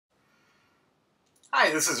Hi,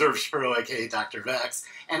 this is Irv Shapiro, aka Dr. Vex,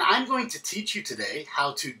 and I'm going to teach you today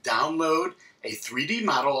how to download a 3D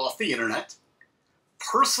model off the internet,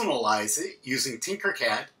 personalize it using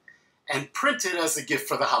Tinkercad, and print it as a gift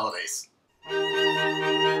for the holidays.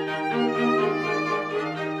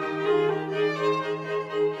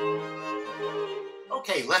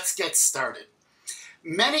 Okay, let's get started.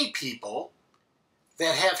 Many people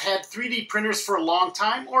that have had 3D printers for a long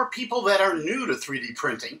time, or people that are new to 3D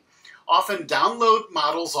printing, often download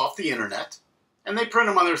models off the internet and they print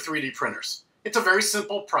them on their 3D printers. It's a very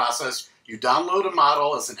simple process. You download a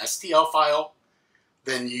model as an STL file,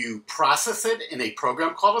 then you process it in a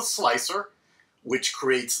program called a slicer, which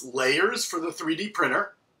creates layers for the 3D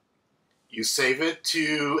printer. You save it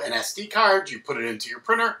to an SD card, you put it into your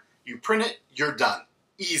printer, you print it, you're done.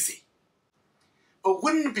 Easy. But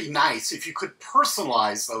wouldn't it be nice if you could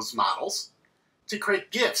personalize those models to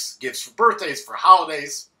create gifts? Gifts for birthdays, for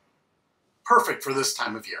holidays. Perfect for this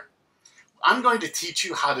time of year. I'm going to teach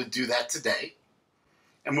you how to do that today.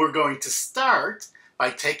 And we're going to start by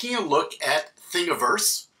taking a look at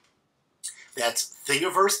Thingiverse. That's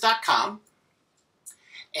thingiverse.com.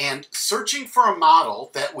 And searching for a model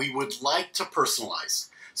that we would like to personalize.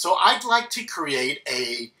 So I'd like to create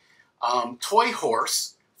a toy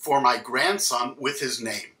horse for my grandson with his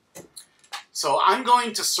name. So I'm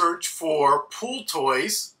going to search for Pool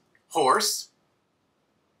Toys horse.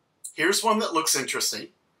 Here's one that looks interesting.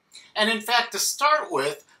 And in fact, to start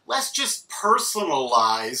with, let's just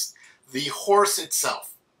personalize the horse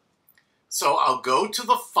itself. So I'll go to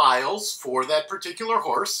the files for that particular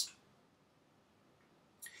horse.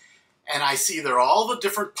 And I see there are all the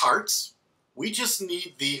different parts. We just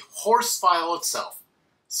need the horse file itself.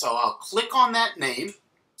 So I'll click on that name,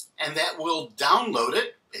 and that will download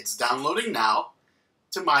it. It's downloading now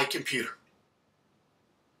to my computer.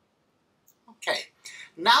 Okay,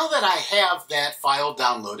 now that I have that file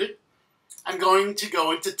downloaded, I'm going to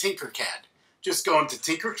go into Tinkercad. Just go into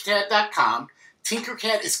Tinkercad.com.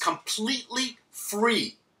 Tinkercad is completely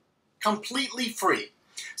free. Completely free.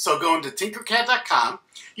 So go into Tinkercad.com.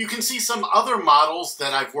 You can see some other models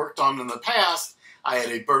that I've worked on in the past. I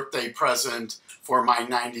had a birthday present for my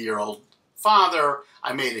 90-year-old father.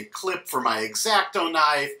 I made a clip for my X-Acto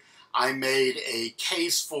knife. I made a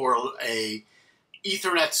case for a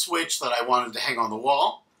Ethernet switch that I wanted to hang on the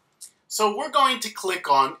wall. So we're going to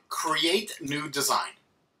click on Create New Design.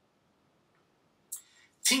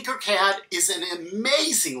 Tinkercad is an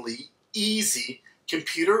amazingly easy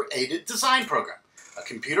computer-aided design program. A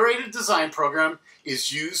computer-aided design program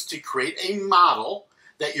is used to create a model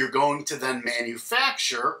that you're going to then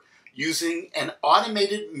manufacture using an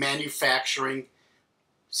automated manufacturing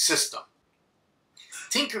system.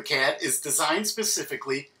 Tinkercad is designed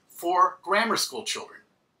specifically for grammar school children.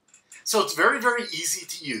 So it's very, very easy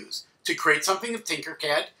to use. To create something with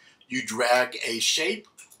Tinkercad, you drag a shape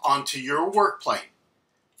onto your work plane.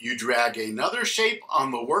 You drag another shape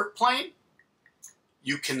on the work plane.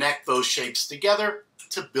 You connect those shapes together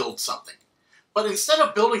to build something. But instead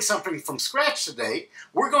of building something from scratch today,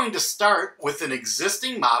 we're going to start with an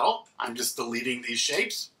existing model. I'm just deleting these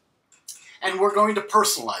shapes. And we're going to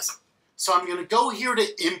personalize it. So I'm going to go here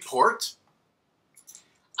to Import.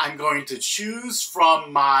 I'm going to choose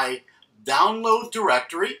from my download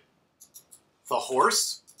directory the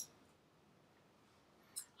horse.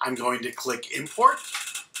 I'm going to click Import.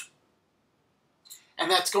 And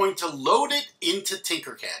that's going to load it into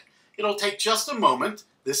Tinkercad. It'll take just a moment.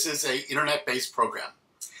 This is an internet-based program.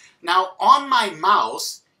 Now on my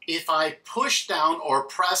mouse, if I push down or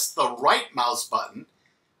press the right mouse button,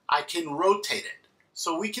 I can rotate it.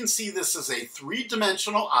 So we can see this as a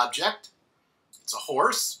three-dimensional object. It's a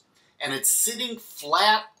horse, and it's sitting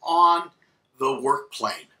flat on the work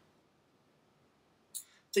plane.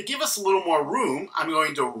 To give us a little more room, I'm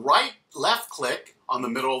going to left-click on the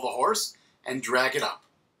middle of the horse and drag it up.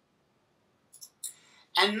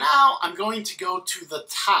 And now I'm going to go to the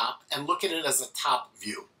top and look at it as a top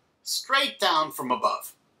view, straight down from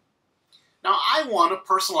above. Now I want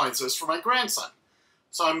to personalize this for my grandson.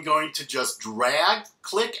 So I'm going to just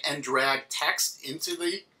click and drag text into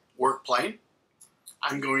the work plane.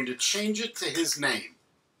 I'm going to change it to his name,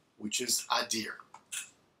 which is Adir.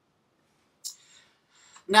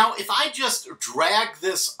 Now if I just drag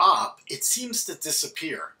this up, it seems to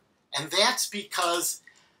disappear. And that's because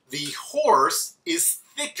the horse is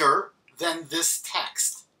thicker than this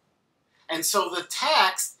text. And so the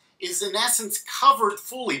text is in essence covered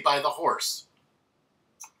fully by the horse.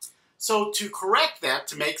 So to correct that,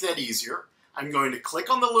 to make that easier, I'm going to click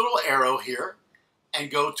on the little arrow here and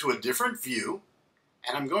go to a different view.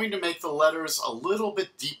 And I'm going to make the letters a little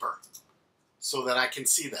bit deeper so that I can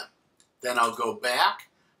see them. Then I'll go back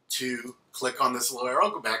to click on this little arrow,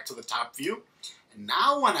 go back to the top view. And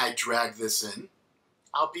now when I drag this in,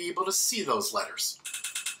 I'll be able to see those letters.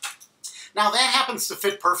 Now that happens to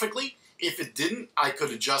fit perfectly. If it didn't, I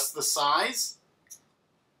could adjust the size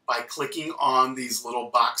by clicking on these little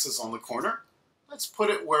boxes on the corner. Let's put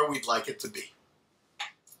it where we'd like it to be.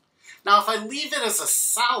 Now if I leave it as a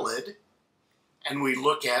solid and we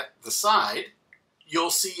look at the side, you'll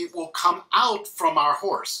see it will come out from our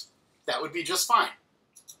horse. That would be just fine.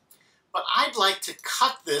 But I'd like to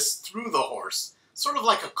cut this through the horse, sort of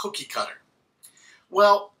like a cookie cutter.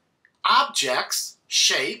 Well, objects,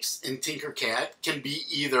 shapes in Tinkercad can be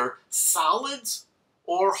either solids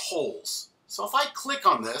or holes. So if I click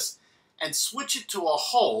on this and switch it to a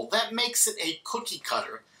hole, that makes it a cookie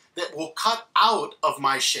cutter that will cut out of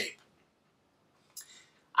my shape.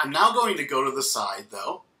 I'm now going to go to the side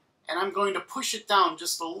though, and I'm going to push it down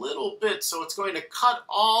just a little bit so it's going to cut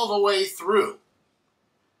all the way through.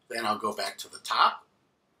 Then I'll go back to the top.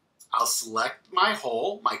 I'll select my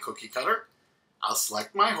hole, my cookie cutter. I'll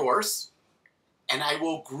select my horse, and I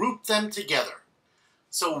will group them together.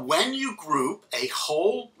 So when you group a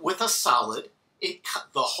hole with a solid, the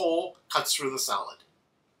hole cuts through the solid.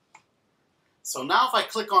 So now if I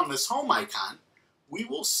click on this home icon, we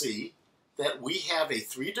will see that we have a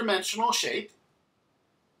three-dimensional shape.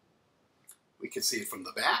 We can see it from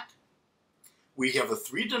the back. We have a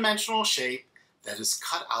three-dimensional shape that is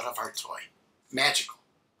cut out of our toy. Magical.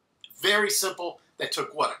 Very simple. That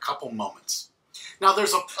took, what, a couple moments. Now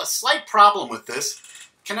there's a slight problem with this.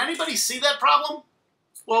 Can anybody see that problem?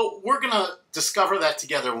 Well, we're going to discover that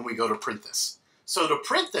together when we go to print this. So to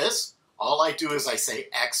print this, all I do is I say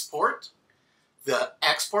export. The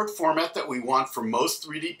export format that we want for most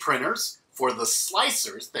 3D printers for the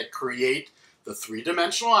slicers that create the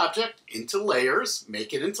three-dimensional object into layers,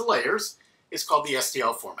 make it into layers, is called the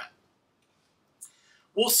STL format.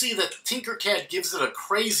 We'll see that Tinkercad gives it a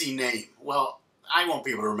crazy name. Well, I won't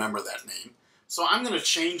be able to remember that name. So I'm going to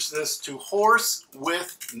change this to horse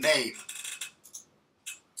with name.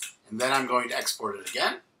 And then I'm going to export it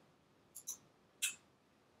again.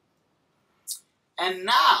 And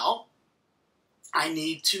now I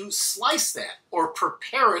need to slice that or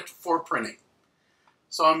prepare it for printing.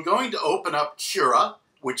 So I'm going to open up Cura,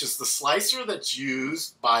 which is the slicer that's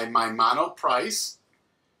used by my Monoprice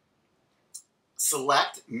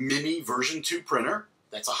Select Mini version 2 printer.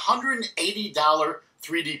 That's a $180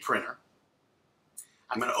 3D printer.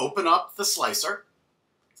 I'm going to open up the slicer,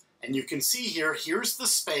 and you can see here, here's the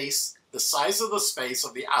space, the size of the space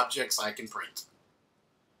of the objects I can print.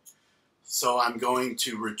 So I'm going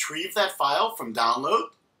to retrieve that file from download,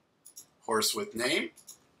 horse with name,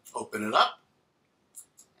 open it up,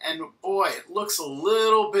 and boy, it looks a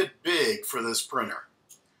little bit big for this printer.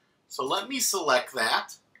 So let me select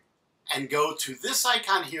that and go to this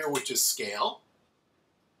icon here, which is scale.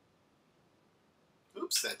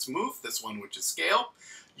 Oops, that's move, this one which is scale.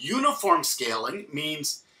 Uniform scaling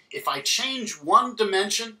means if I change one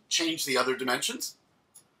dimension, change the other dimensions.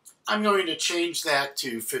 I'm going to change that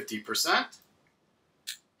to 50%,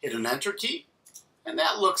 hit an enter key, and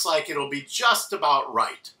that looks like it'll be just about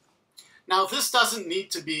right. Now this doesn't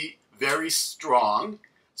need to be very strong,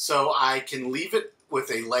 so I can leave it with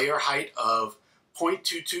a layer height of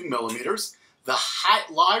 0.22 millimeters. The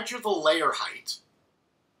larger the layer height,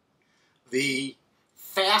 the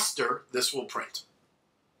faster this will print,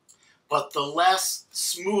 but the less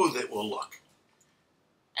smooth it will look.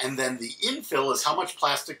 And then the infill is how much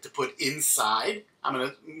plastic to put inside. I'm going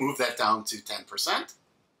to move that down to 10%.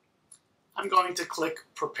 I'm going to click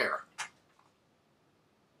Prepare.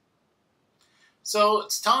 So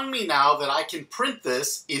it's telling me now that I can print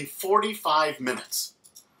this in 45 minutes.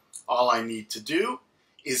 All I need to do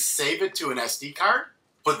is save it to an SD card,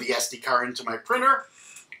 put the SD card into my printer,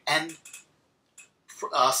 and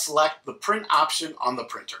select the print option on the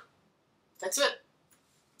printer. That's it.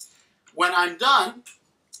 When I'm done,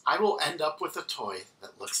 I will end up with a toy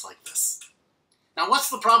that looks like this. Now what's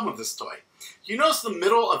the problem with this toy? You notice the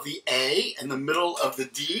middle of the A and the middle of the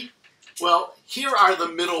D? Well, here are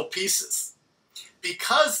the middle pieces.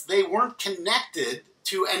 Because they weren't connected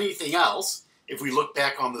to anything else, if we look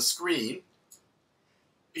back on the screen,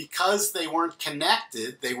 because they weren't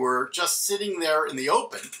connected, they were just sitting there in the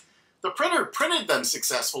open, the printer printed them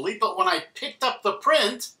successfully, but when I picked up the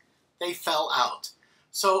print, they fell out.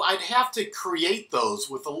 So I'd have to create those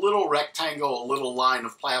with a little rectangle, a little line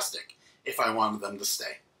of plastic if I wanted them to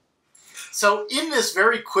stay. So in this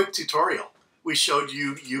very quick tutorial, we showed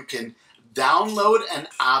you can download an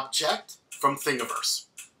object from Thingiverse.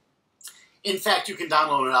 In fact, you can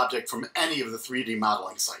download an object from any of the 3D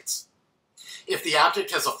modeling sites. If the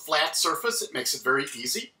object has a flat surface, it makes it very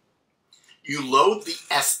easy. You load the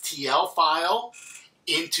STL file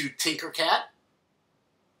into Tinkercad.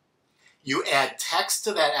 You add text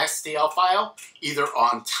to that STL file, either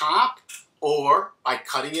on top or by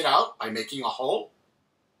cutting it out, by making a hole.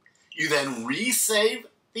 You then resave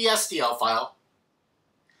the STL file,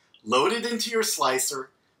 load it into your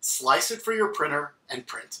slicer, slice it for your printer, and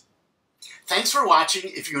print. Thanks for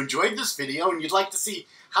watching. If you enjoyed this video and you'd like to see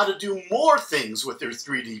how to do more things with your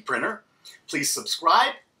 3D printer, please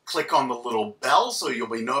subscribe, click on the little bell so you'll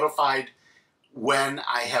be notified when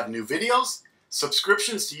I have new videos.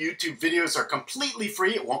 Subscriptions to YouTube videos are completely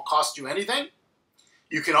free. It won't cost you anything.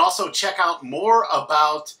 You can also check out more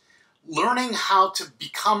about learning how to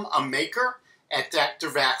become a maker at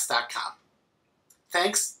drvax.com.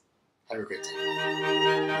 Thanks. Have a great day.